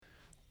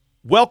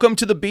Welcome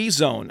to the B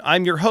Zone.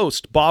 I'm your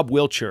host, Bob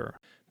Wiltshire.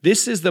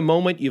 This is the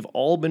moment you've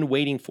all been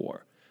waiting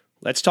for.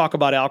 Let's talk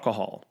about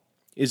alcohol.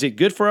 Is it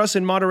good for us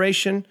in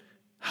moderation?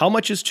 How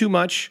much is too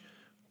much?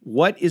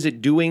 What is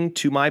it doing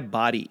to my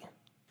body?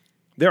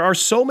 There are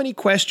so many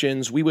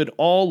questions we would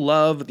all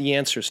love the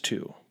answers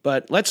to,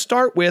 but let's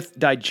start with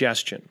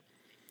digestion.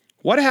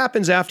 What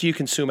happens after you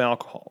consume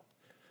alcohol?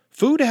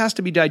 Food has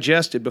to be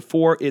digested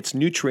before its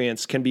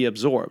nutrients can be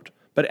absorbed,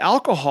 but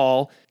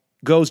alcohol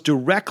goes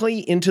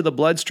directly into the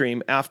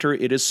bloodstream after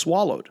it is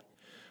swallowed.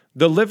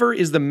 The liver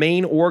is the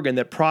main organ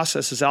that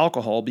processes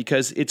alcohol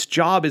because its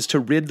job is to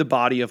rid the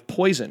body of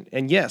poison.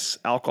 And yes,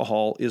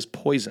 alcohol is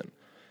poison.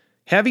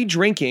 Heavy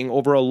drinking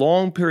over a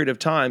long period of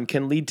time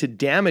can lead to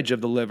damage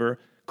of the liver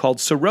called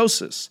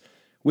cirrhosis,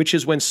 which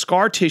is when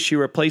scar tissue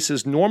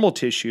replaces normal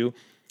tissue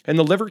and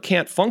the liver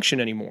can't function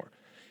anymore.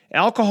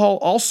 Alcohol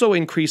also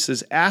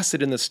increases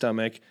acid in the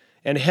stomach,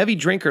 and heavy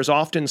drinkers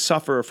often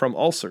suffer from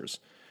ulcers.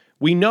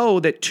 We know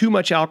that too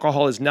much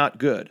alcohol is not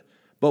good,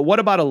 but what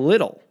about a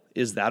little?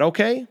 Is that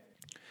okay?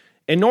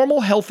 A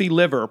normal healthy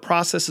liver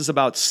processes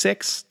about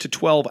 6 to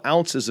 12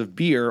 ounces of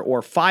beer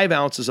or 5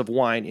 ounces of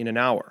wine in an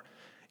hour.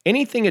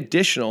 Anything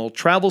additional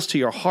travels to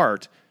your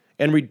heart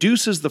and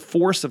reduces the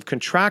force of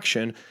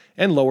contraction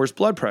and lowers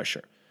blood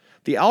pressure.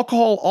 The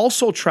alcohol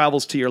also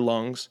travels to your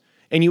lungs,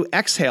 and you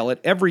exhale it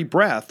every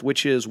breath,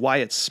 which is why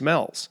it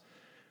smells.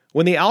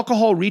 When the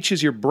alcohol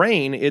reaches your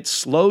brain, it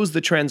slows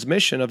the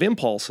transmission of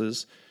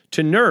impulses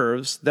to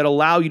nerves that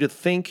allow you to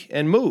think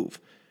and move,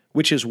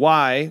 which is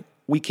why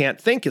we can't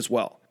think as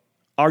well.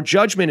 Our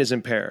judgment is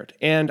impaired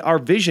and our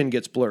vision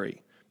gets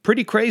blurry.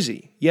 Pretty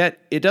crazy, yet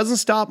it doesn't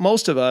stop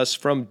most of us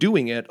from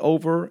doing it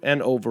over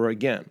and over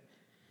again.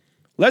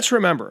 Let's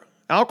remember,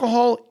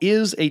 alcohol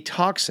is a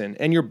toxin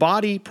and your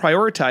body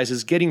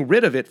prioritizes getting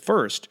rid of it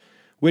first,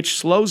 which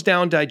slows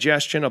down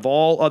digestion of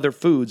all other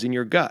foods in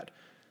your gut.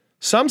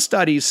 Some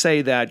studies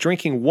say that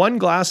drinking 1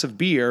 glass of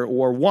beer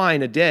or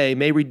wine a day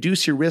may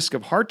reduce your risk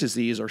of heart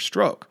disease or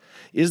stroke.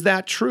 Is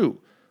that true?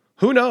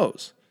 Who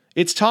knows?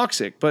 It's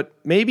toxic, but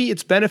maybe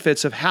its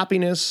benefits of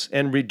happiness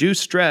and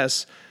reduced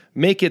stress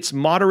make its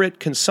moderate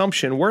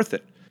consumption worth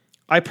it.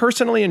 I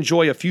personally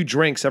enjoy a few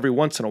drinks every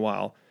once in a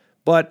while,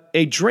 but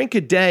a drink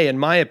a day, in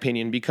my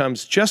opinion,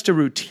 becomes just a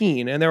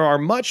routine, and there are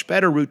much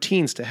better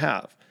routines to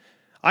have.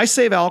 I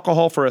save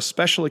alcohol for a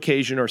special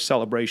occasion or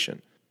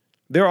celebration.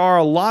 There are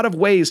a lot of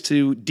ways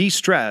to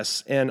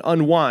de-stress and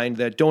unwind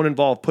that don't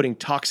involve putting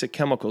toxic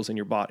chemicals in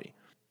your body.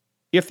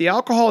 If the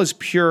alcohol is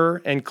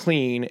pure and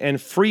clean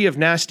and free of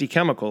nasty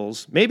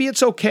chemicals, maybe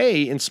it's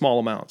okay in small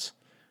amounts.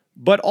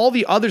 But all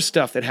the other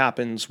stuff that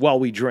happens while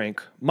we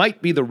drink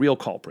might be the real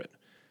culprit.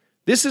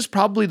 This is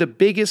probably the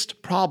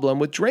biggest problem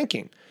with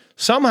drinking.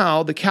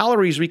 Somehow, the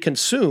calories we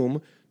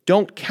consume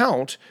don't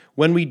count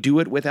when we do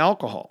it with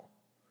alcohol.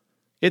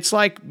 It's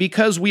like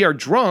because we are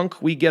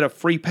drunk, we get a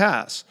free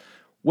pass.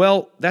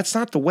 Well, that's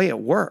not the way it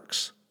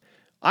works.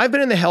 I've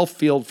been in the health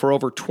field for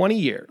over 20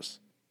 years,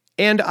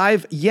 and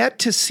I've yet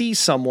to see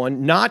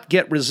someone not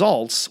get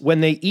results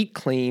when they eat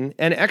clean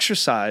and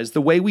exercise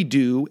the way we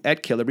do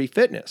at Killer Bee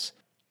Fitness.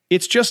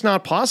 It's just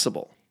not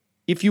possible.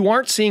 If you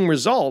aren't seeing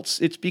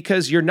results, it's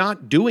because you're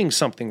not doing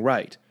something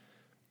right.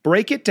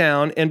 Break it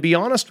down and be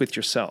honest with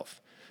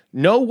yourself.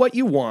 Know what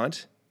you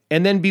want,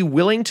 and then be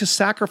willing to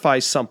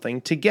sacrifice something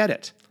to get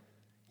it.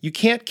 You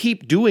can't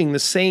keep doing the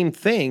same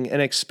thing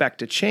and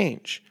expect a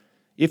change.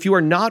 If you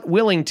are not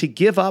willing to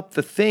give up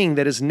the thing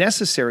that is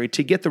necessary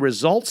to get the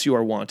results you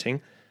are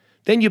wanting,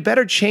 then you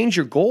better change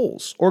your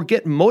goals or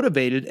get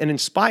motivated and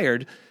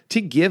inspired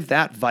to give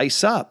that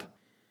vice up.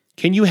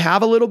 Can you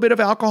have a little bit of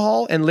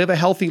alcohol and live a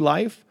healthy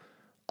life?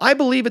 I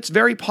believe it's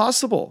very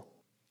possible,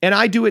 and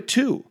I do it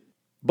too.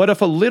 But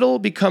if a little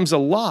becomes a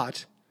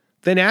lot,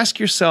 then ask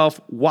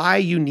yourself why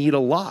you need a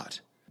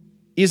lot.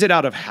 Is it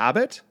out of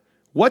habit?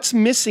 What's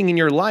missing in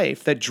your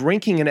life that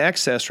drinking in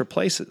excess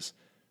replaces?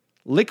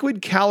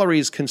 Liquid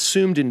calories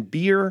consumed in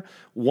beer,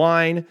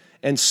 wine,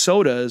 and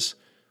sodas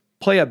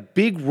play a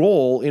big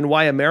role in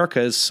why America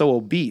is so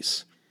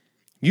obese.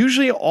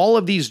 Usually all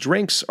of these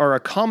drinks are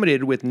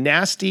accommodated with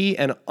nasty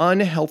and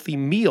unhealthy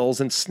meals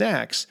and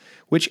snacks,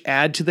 which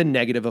add to the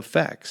negative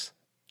effects.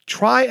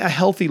 Try a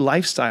healthy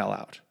lifestyle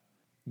out.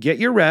 Get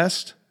your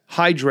rest,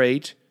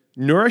 hydrate,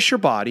 nourish your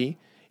body,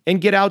 and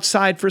get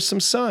outside for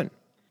some sun.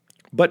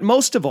 But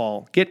most of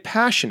all, get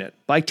passionate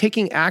by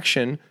taking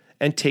action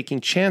and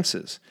taking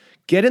chances.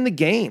 Get in the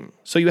game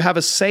so you have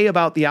a say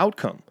about the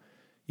outcome.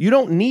 You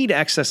don't need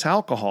excess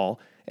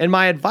alcohol, and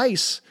my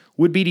advice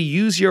would be to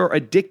use your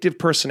addictive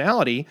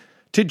personality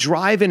to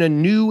drive in a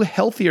new,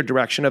 healthier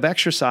direction of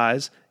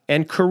exercise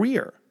and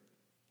career.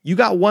 You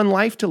got one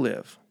life to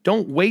live.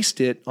 Don't waste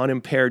it on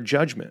impaired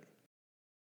judgment.